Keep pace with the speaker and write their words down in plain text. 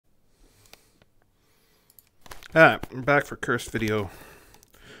Alright, I'm back for cursed video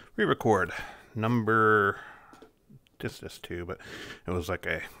re-record. Number, just this too, but it was like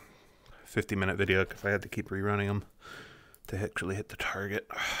a 50-minute video because I had to keep rerunning them to actually hit the target.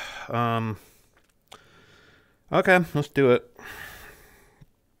 Okay, let's do it.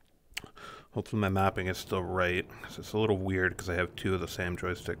 Hopefully my mapping is still right, because it's a little weird because I have two of the same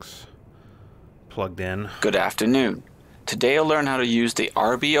joysticks plugged in. Good afternoon. Today you'll learn how to use the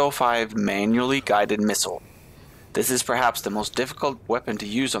RB-05 manually guided missile. This is perhaps the most difficult weapon to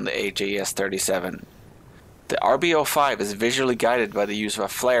use on the AJS-37. The RB-05 is visually guided by the use of a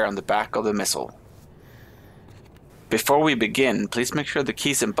flare on the back of the missile. Before we begin, please make sure the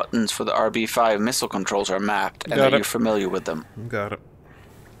keys and buttons for the RB-5 missile controls are mapped and that you're familiar with them. Got it.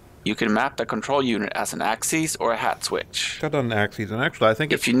 You can map the control unit as an axis or a hat switch. Got on the axes, and actually I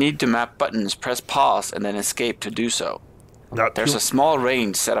think if you need to map buttons, press pause and then escape to do so. There's a small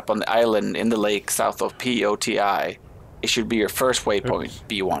range set up on the island in the lake south of POTI. It should be your first waypoint,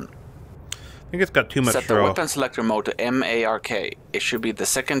 B1. I think it's got too much Set the weapon selector mode to MARK. It should be the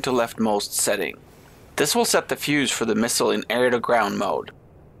second to leftmost setting. This will set the fuse for the missile in air-to-ground mode.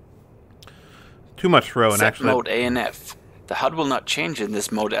 Too much throw and set actually... mode ANF. The HUD will not change in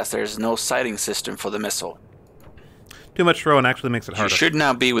this mode as there is no sighting system for the missile. Too much throw and actually makes it harder. You should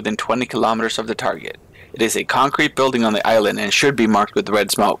now be within 20 kilometers of the target. It is a concrete building on the island and should be marked with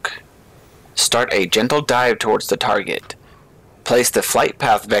red smoke. Start a gentle dive towards the target. Place the flight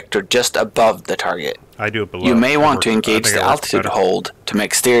path vector just above the target. I do it below. You may want to engage the altitude hold to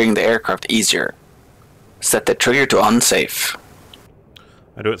make steering the aircraft easier. Set the trigger to unsafe.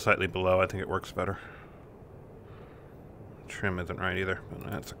 I do it slightly below. I think it works better. Trim isn't right either,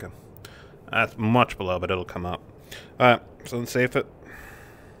 but that's okay. That's much below, but it'll come up. Alright, so then safe it.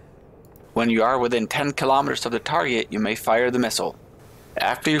 When you are within 10 kilometers of the target, you may fire the missile.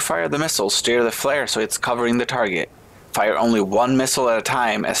 After you fire the missile, steer the flare so it's covering the target. Fire only one missile at a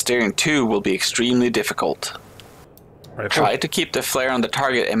time, as steering two will be extremely difficult. Try to keep the flare on the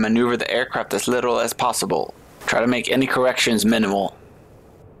target and maneuver the aircraft as little as possible. Try to make any corrections minimal.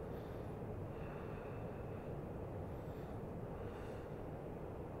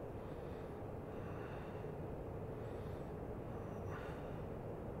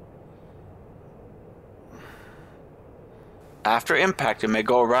 After impact, you may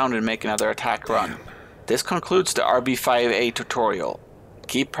go around and make another attack run. This concludes the RB-05A tutorial.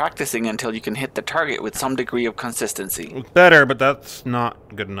 Keep practicing until you can hit the target with some degree of consistency. It's better, but that's not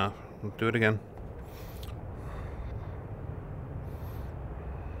good enough. Let's do it again.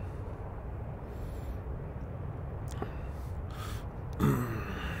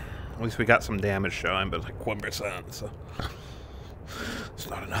 At least we got some damage showing, but like 1%, so it's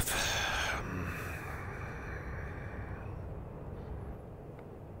not enough.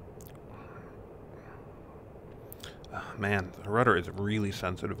 Man, the rudder is really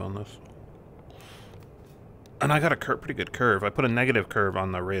sensitive on this. And I got a pretty good curve. I put a negative curve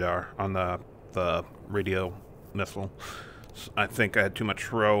on the radar, on the radio missile. So I think I had too much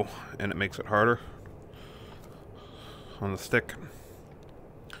throw, and it makes it harder on the stick.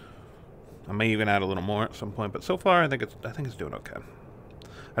 I may even add a little more at some point, but so far I think it's doing okay.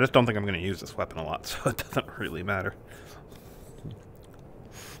 I just don't think I'm going to use this weapon a lot, so it doesn't really matter.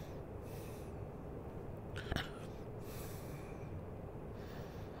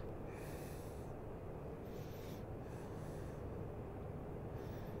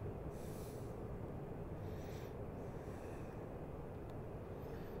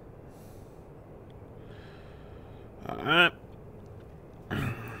 Alright.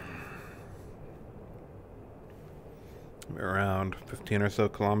 Around 15 or so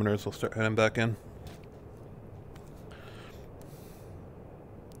kilometers, we'll start heading back in.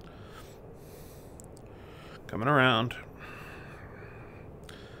 Coming around.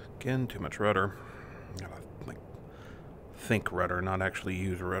 Again, too much rudder. Gotta, like, think rudder, not actually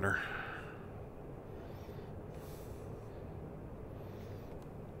use rudder.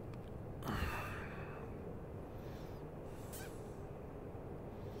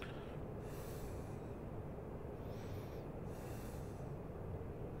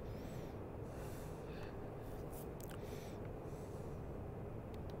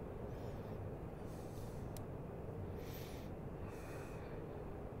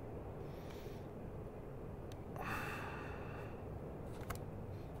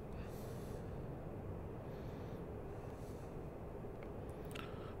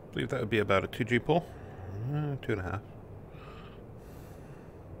 I believe that would be about a 2G pull. 2.5.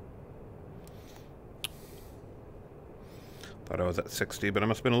 Thought I was at 60, but I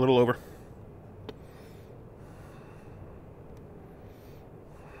must have been a little over.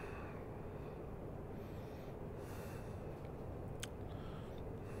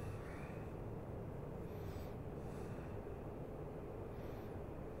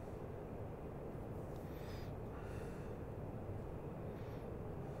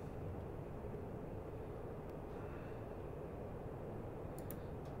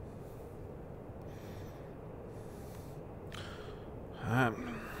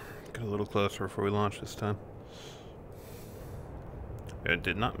 closer before we launch this time. I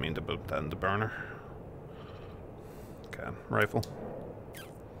did not mean to put that in the burner. Okay, rifle.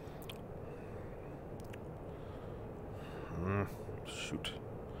 Shoot.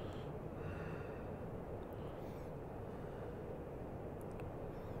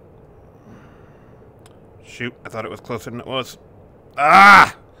 Shoot, I thought it was closer than it was.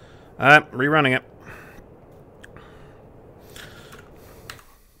 Ah! I'm rerunning it.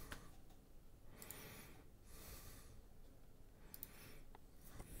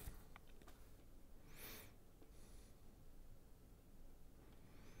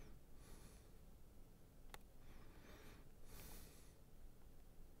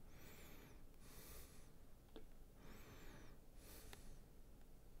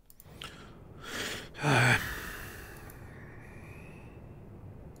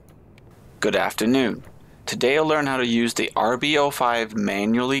 Good afternoon. Today you'll learn how to use the RB-05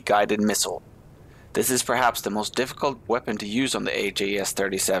 manually guided missile. This is perhaps the most difficult weapon to use on the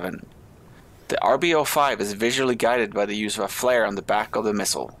AJS-37. The RB-05 is visually guided by the use of a flare on the back of the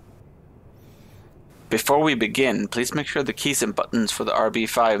missile. Before we begin, please make sure the keys and buttons for the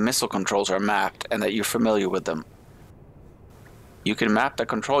RB-5 missile controls are mapped and that you're familiar with them. You can map the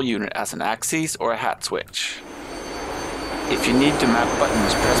control unit as an axis or a hat switch. If you need to map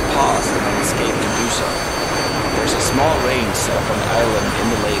buttons, press pause and then escape to do so. There's a small range set up on the island in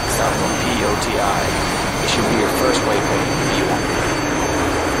the lake south of POTI. It should be your first waypoint if you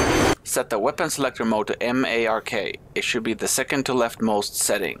want. Set the weapon selector mode to MARK. It should be the second to leftmost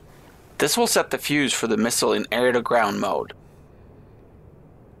setting. This will set the fuse for the missile in air-to-ground mode.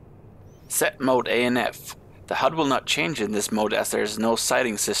 Set mode ANF. The HUD will not change in this mode as there is no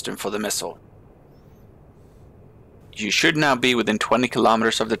sighting system for the missile. You should now be within 20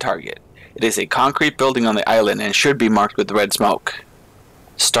 kilometers of the target. It is a concrete building on the island and should be marked with red smoke.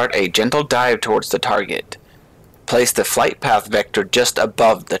 Start a gentle dive towards the target. Place the flight path vector just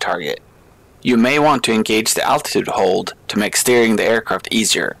above the target. You may want to engage the altitude hold to make steering the aircraft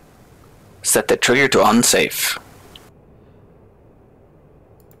easier. Set the trigger to unsafe.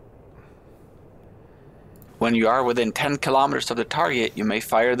 When you are within 10 kilometers of the target, you may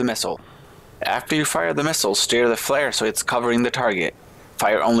fire the missile. After you fire the missile, steer the flare so it's covering the target.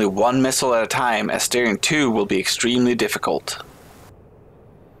 Fire only one missile at a time, as steering two will be extremely difficult.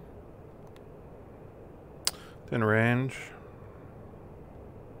 In range.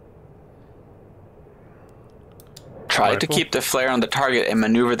 Try to keep the flare on the target and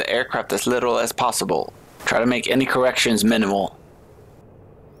maneuver the aircraft as little as possible. Try to make any corrections minimal.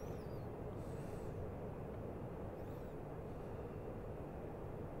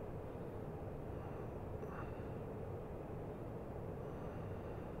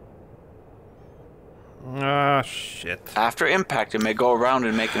 Ah, shit. After impact, you may go around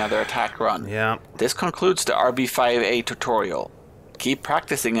and make another attack run. Yeah. This concludes the RB-05A tutorial. Keep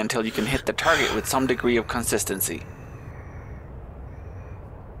practicing until you can hit the target with some degree of consistency.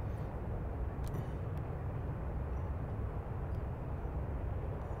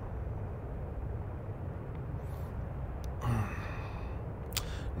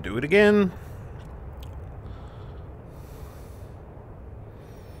 Do it again.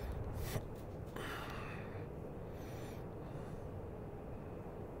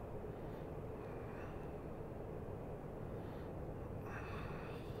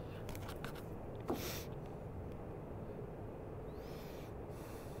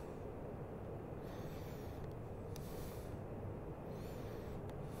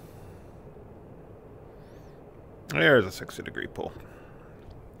 There's a 60-degree pull.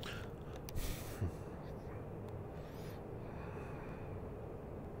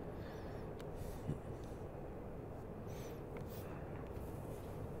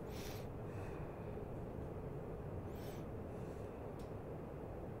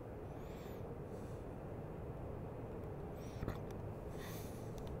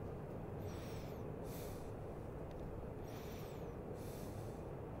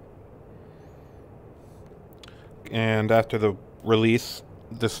 And after the release,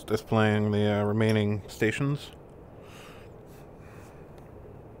 displaying the remaining stations.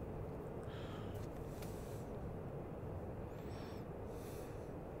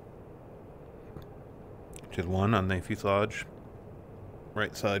 Which is one on the fuselage,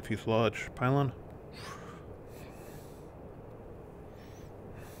 right side fuselage pylon.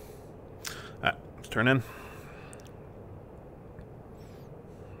 Alright, let's turn in.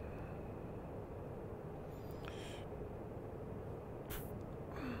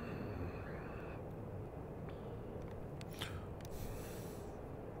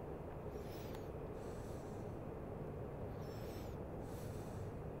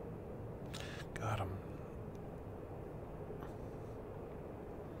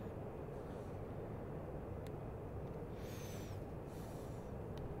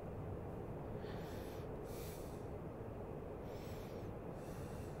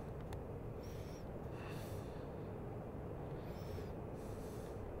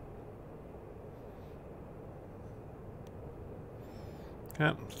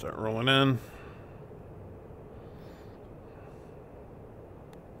 Yep, start rolling in.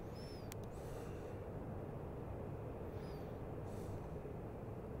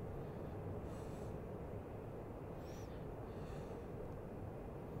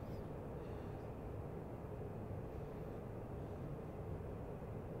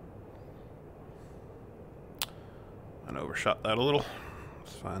 I overshot that a little.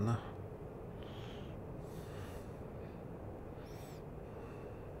 It's fine though.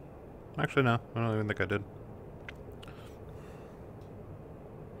 Actually, no. I don't even think I did.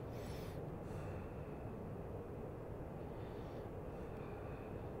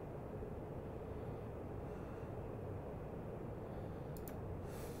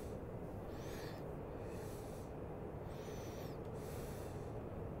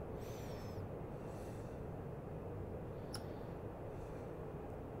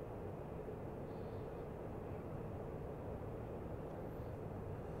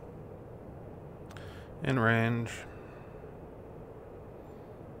 In range.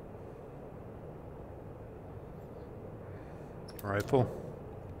 Rifle.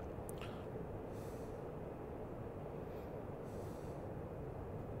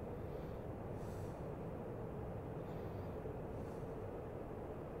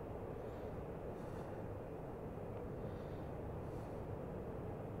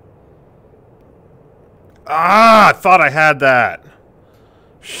 Ah, I thought I had that.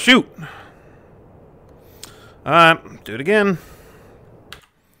 Shoot. Do it again.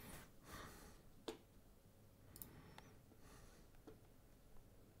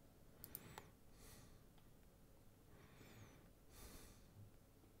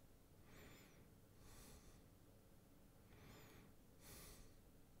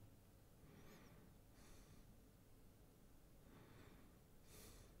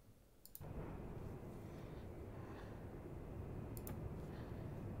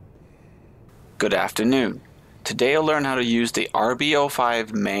 Good afternoon. Today you'll learn how to use the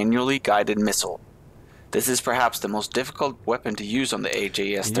RB-05 manually guided missile. This is perhaps the most difficult weapon to use on the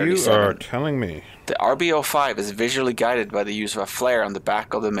AJS-37. You are telling me. The RB-05 is visually guided by the use of a flare on the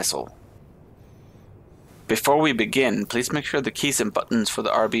back of the missile. Before we begin, please make sure the keys and buttons for the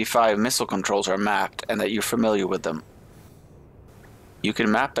RB-5 missile controls are mapped and that you're familiar with them. You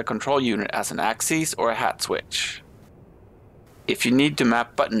can map the control unit as an axis or a hat switch. If you need to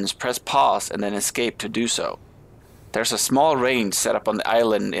map buttons, press pause and then escape to do so. There's a small range set up on the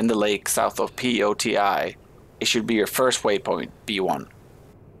island in the lake south of POTI. It should be your first waypoint, B1.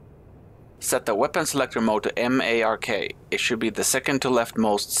 Set the weapon selector mode to MARK. It should be the second to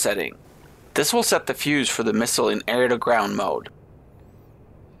leftmost setting. This will set the fuse for the missile in air-to-ground mode.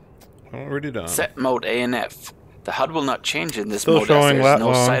 Already done. Set mode ANF. The HUD will not change in this Still mode as showing there is no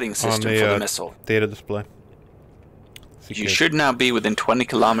lat-long sighting system on the, for the missile. Data display. You should now be within 20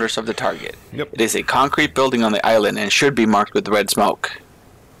 kilometers of the target. Yep. It is a concrete building on the island and should be marked with red smoke.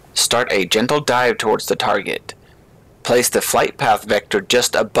 Start a gentle dive towards the target. Place the flight path vector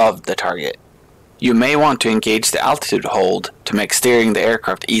just above the target. You may want to engage the altitude hold to make steering the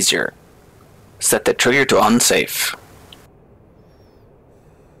aircraft easier. Set the trigger to unsafe.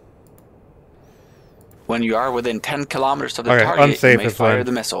 When you are within 10 kilometers of the target, you may fire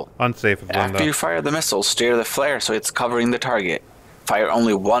the missile. Unsafe is After you fire the missile, steer the flare so it's covering the target. Fire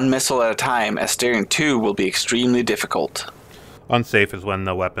only one missile at a time, as steering two will be extremely difficult. Unsafe is when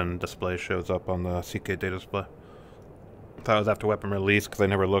the weapon display shows up on the CK data display. I thought it was after weapon release because I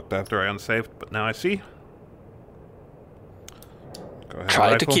never looked after I unsaved, but now I see. Go ahead, Try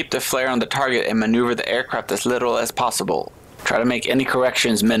to rifle. keep the flare on the target and maneuver the aircraft as little as possible. Try to make any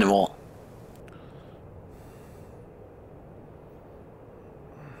corrections minimal.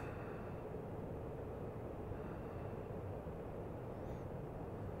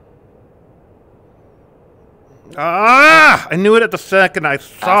 Ah! I knew it at the second. I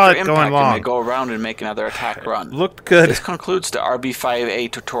saw After it impact, going long. you may go around and make another attack run. Looked good. This concludes the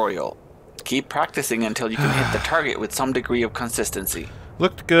RB-5A tutorial. Keep practicing until you can hit the target with some degree of consistency.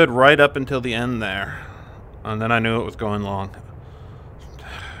 Looked good right up until the end there. And then I knew it was going long.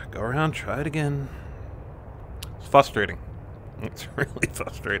 Go around, try it again. It's frustrating. It's really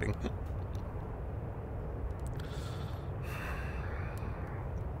frustrating.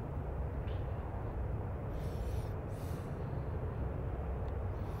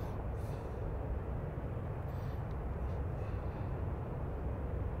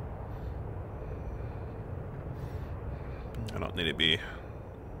 I don't need to be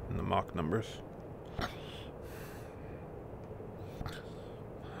in the Mach numbers. I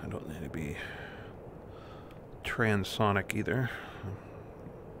don't need to be transonic either.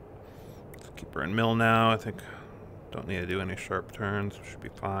 Let's keep her in mill now. I think Don't need to do any sharp turns. Should be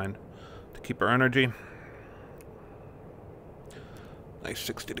fine to keep our energy. Nice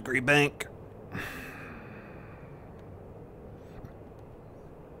 60-degree bank.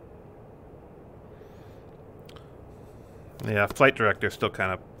 Yeah, flight director still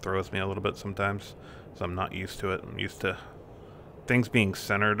kind of throws me a little bit sometimes, so I'm not used to it. I'm used to things being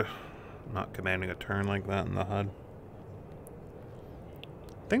centered, not commanding a turn like that in the HUD.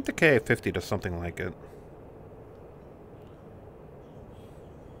 I think the KA-50 does something like it.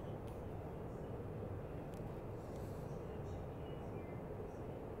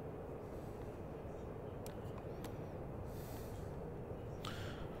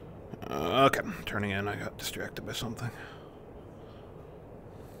 Okay, turning in. I got distracted by something.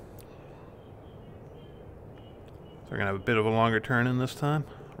 So we're going to have a bit of a longer turn in this time.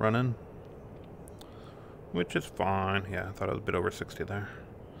 Run in. Which is fine. Yeah, I thought I was a bit over 60 there.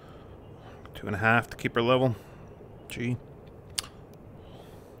 2.5 to keep her level. G.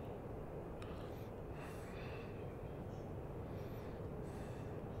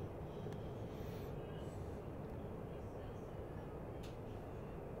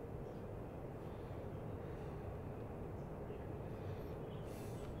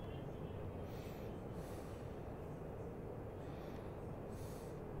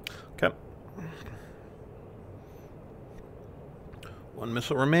 Okay. One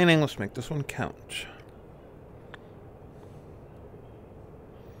missile remaining. Let's make this one count.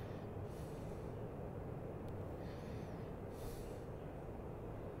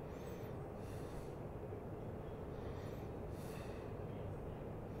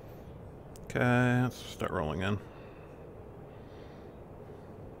 Okay, let's start rolling in.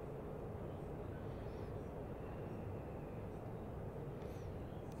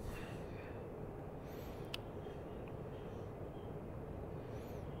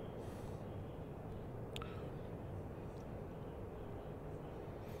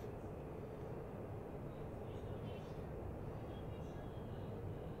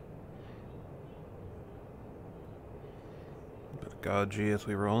 God G as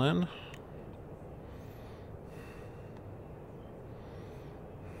we roll in.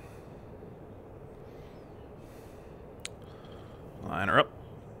 Line her up.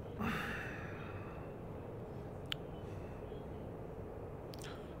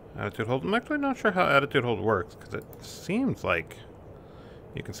 Attitude hold. I'm actually not sure how attitude hold works because it seems like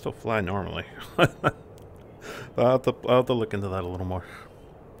you can still fly normally. I'll have to look into that a little more.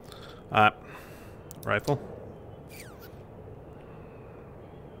 Rifle.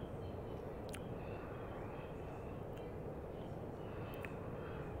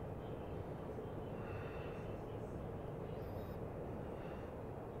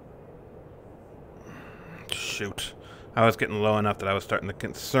 Shoot. I was getting low enough that I was starting to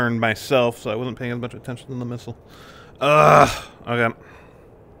concern myself, so I wasn't paying as much attention to the missile. Okay.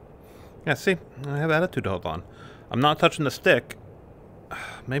 Yeah, see? I have attitude hold on. I'm not touching the stick.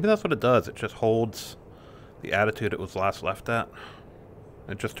 Maybe that's what it does. It just holds the attitude it was last left at.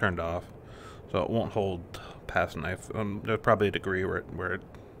 It just turned off. So it won't hold past knife. There's probably a degree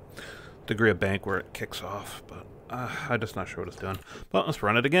degree of bank where it kicks off, but I'm just not sure what it's doing. But let's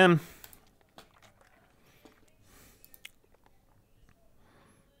run it again.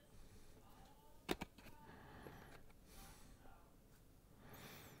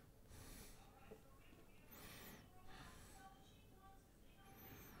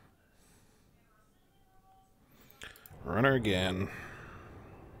 Runner again.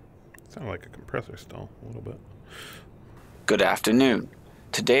 Sound like a compressor still, a little bit. Good afternoon.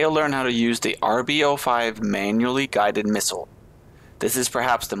 Today you'll learn how to use the RB-05 manually guided missile. This is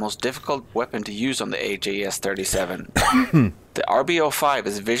perhaps the most difficult weapon to use on the AJS-37. The RB-05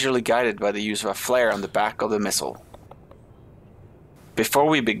 is visually guided by the use of a flare on the back of the missile. Before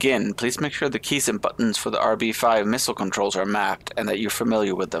we begin, please make sure the keys and buttons for the RB-5 missile controls are mapped and that you're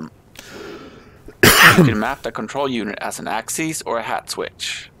familiar with them. You can map the control unit as an axis or a hat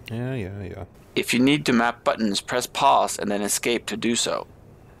switch. Yeah. If you need to map buttons, press pause and then escape to do so.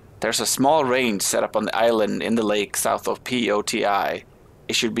 There's a small range set up on the island in the lake south of POTI.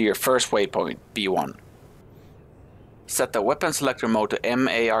 It should be your first waypoint, B1. Set the weapon selector mode to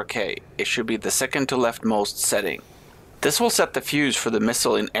MARK. It should be the second to leftmost setting. This will set the fuse for the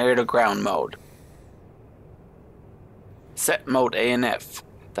missile in air-to-ground mode. Set mode ANF.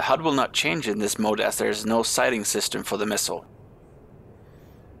 The HUD will not change in this mode as there is no sighting system for the missile.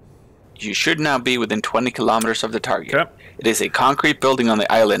 You should now be within 20 kilometers of the target. Okay. It is a concrete building on the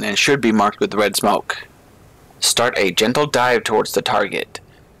island and should be marked with red smoke. Start a gentle dive towards the target.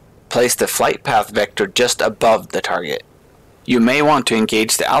 Place the flight path vector just above the target. You may want to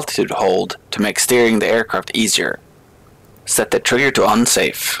engage the altitude hold to make steering the aircraft easier. Set the trigger to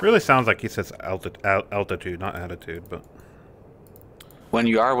unsafe. Really sounds like he says altitude, not attitude, but... When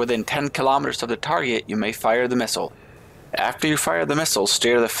you are within 10 kilometers of the target, you may fire the missile. After you fire the missile,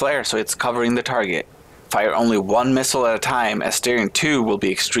 steer the flare so it's covering the target. Fire only one missile at a time, as steering two will be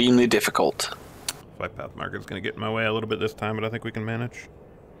extremely difficult. Flight path marker is going to get in my way a little bit this time, but I think we can manage.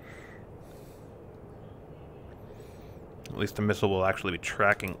 At least the missile will actually be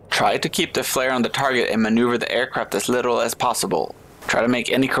tracking. Try to keep the flare on the target and maneuver the aircraft as little as possible. Try to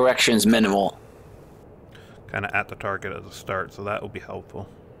make any corrections minimal. Kind of at the target at the start, so that will be helpful.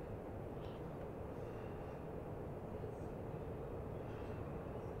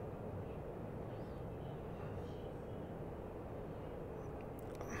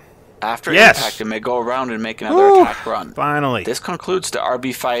 After impact, it may go around and make another attack run. Finally. This concludes the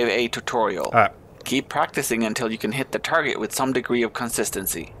RB-05A tutorial. Keep practicing until you can hit the target with some degree of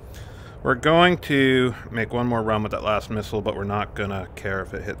consistency. We're going to make one more run with that last missile, but we're not going to care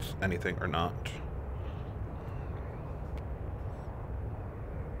if it hits anything or not.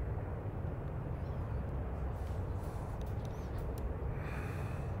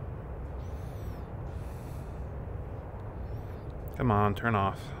 Come on, turn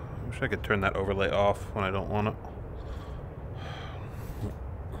off. I wish I could turn that overlay off when I don't want it.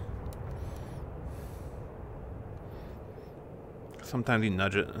 Sometimes you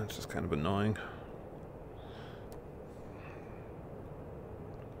nudge it, and it's just kind of annoying.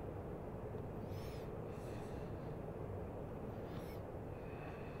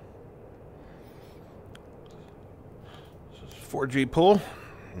 This is 4G pull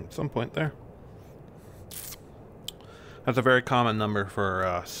at some point there. That's a very common number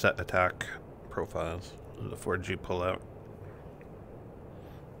for set attack profiles, the 4G pullout.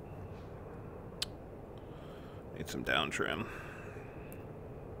 Need some down trim.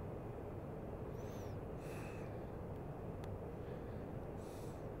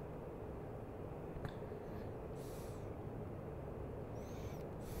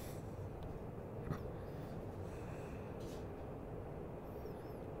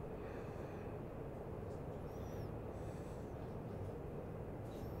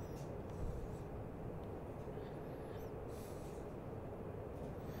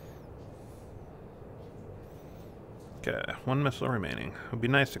 Okay, one missile remaining. It would be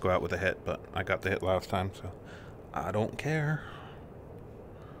nice to go out with a hit, but I got the hit last time, so I don't care.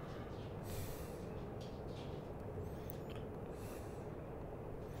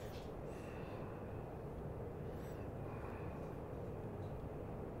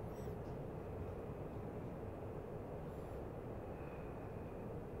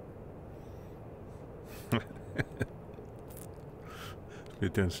 You're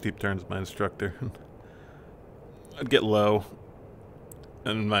doing steep turns, my instructor. I'd get low,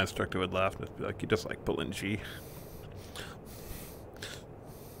 and my instructor would laugh and be like, "You just like pulling G."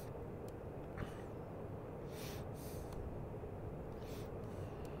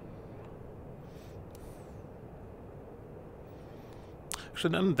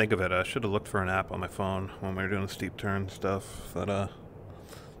 Actually, I didn't think of it. I should have looked for an app on my phone when we were doing the steep turn stuff that had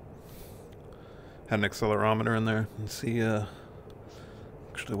an accelerometer in there and see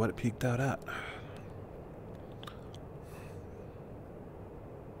actually what it peaked out at.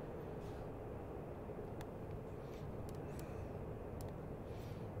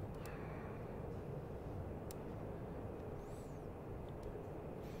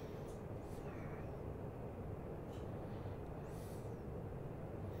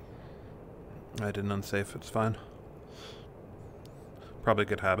 I didn't unsafe, it's fine. Probably a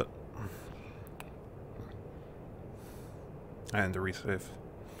good habit. And the resafe.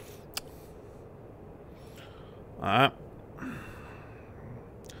 Alright. I'm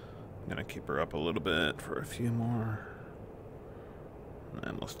gonna keep her up a little bit for a few more. And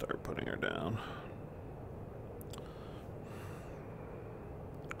then we'll start putting her down.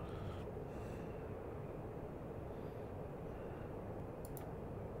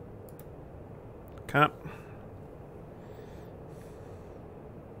 Okay.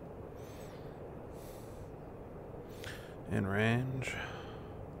 In range.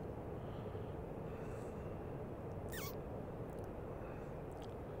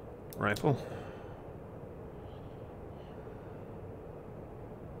 Rifle.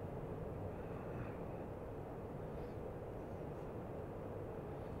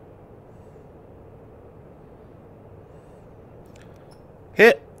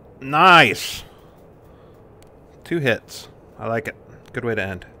 Hit. Nice. 2 hits. I like it. Good way to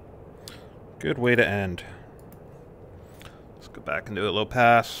end. Good way to end. Let's go back and do a low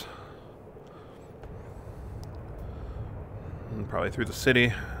pass. And probably through the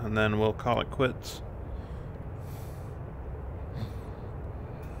city, and then we'll call it quits.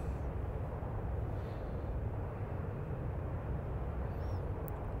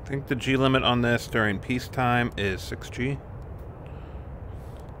 think the G limit on this during peacetime is 6G.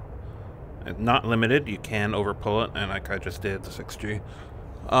 It's not limited. You can overpull it, and like I just did, the 6G.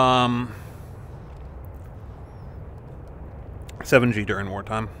 7G during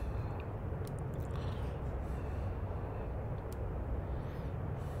wartime.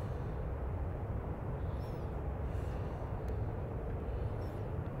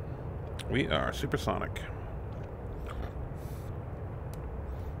 We are supersonic.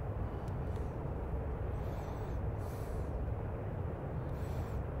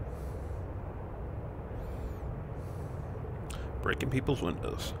 Breaking people's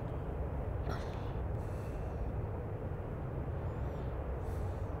windows.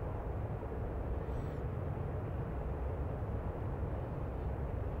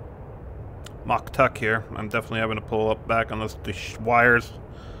 Mock tuck here. I'm definitely having to pull up back on those wires.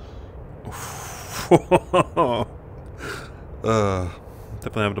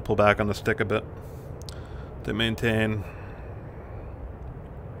 Definitely having to pull back on the stick a bit to maintain.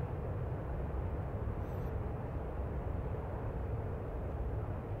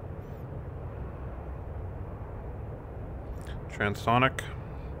 Transonic.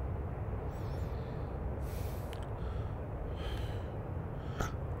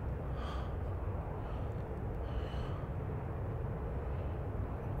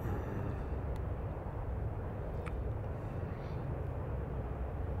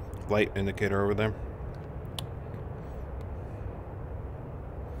 Light indicator over there.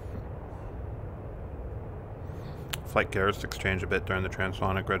 Flight characteristics change a bit during the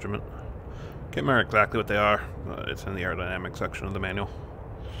transonic regiment. Can't remember exactly what they are, but it's in the aerodynamic section of the manual.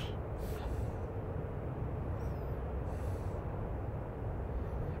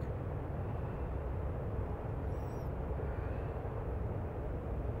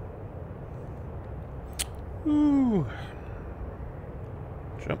 Ooh.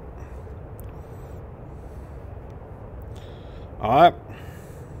 Jump. Alright.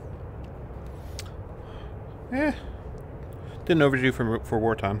 Didn't overdue for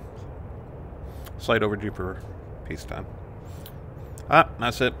wartime. Slight overdue for peacetime.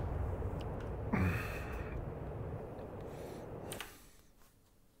 That's it.